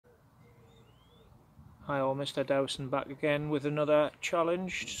Hi all, Mr. Dowson back again with another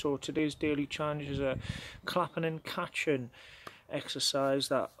challenge. So today's daily challenge is a clapping and catching exercise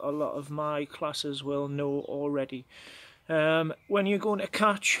that a lot of my classes will know already. When you're going to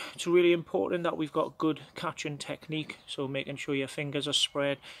catch, it's really important that we've got good catching technique, so making sure your fingers are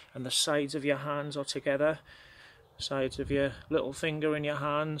spread and the sides of your hands are together. Sides of your little finger in your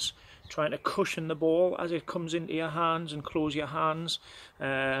hands, trying to cushion the ball as it comes into your hands and close your hands.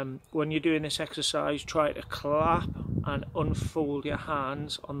 When you're doing this exercise, try to clap and unfold your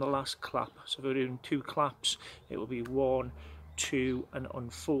hands on the last clap. So if we're doing 2 claps, it will be 1, 2 and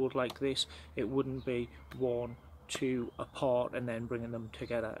unfold like this. It wouldn't be 1, 2 apart and then bringing them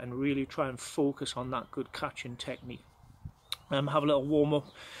together, and really try and focus on that good catching technique. Have a little warm up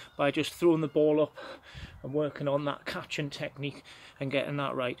by just throwing the ball up and working on that catching technique and getting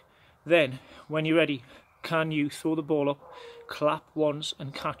that right. Then when you're ready, can you throw the ball up, clap once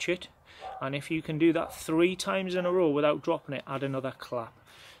and catch it, and if you can do that 3 times in a row without dropping it, add another clap.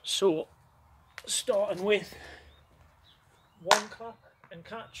 So starting with 1 clap and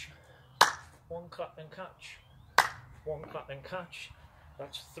catch, 1 clap and catch, 1 clap and catch.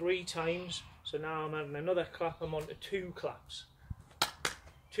 That's 3 times. So now I'm adding another clap. I'm on to 2 claps.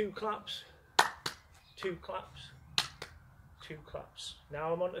 2 claps, 2 claps, 2 claps.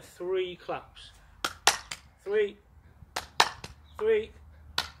 Now I'm on to 3 claps. 3, 3.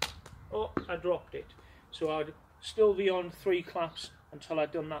 Oh, I dropped it. So I'd still be on 3 claps until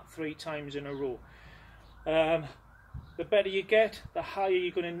I'd done that 3 times in a row. The better you get, the higher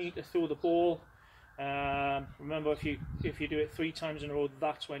you're going to need to throw the ball. Remember, if you do it 3 times in a row,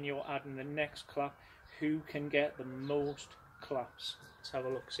 that's when you're adding the next clap. Who can get the most claps? Let's have a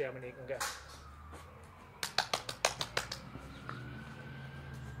look, see how many you can get.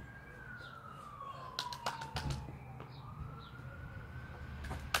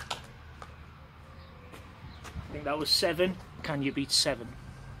 I think that was 7. Can you beat 7?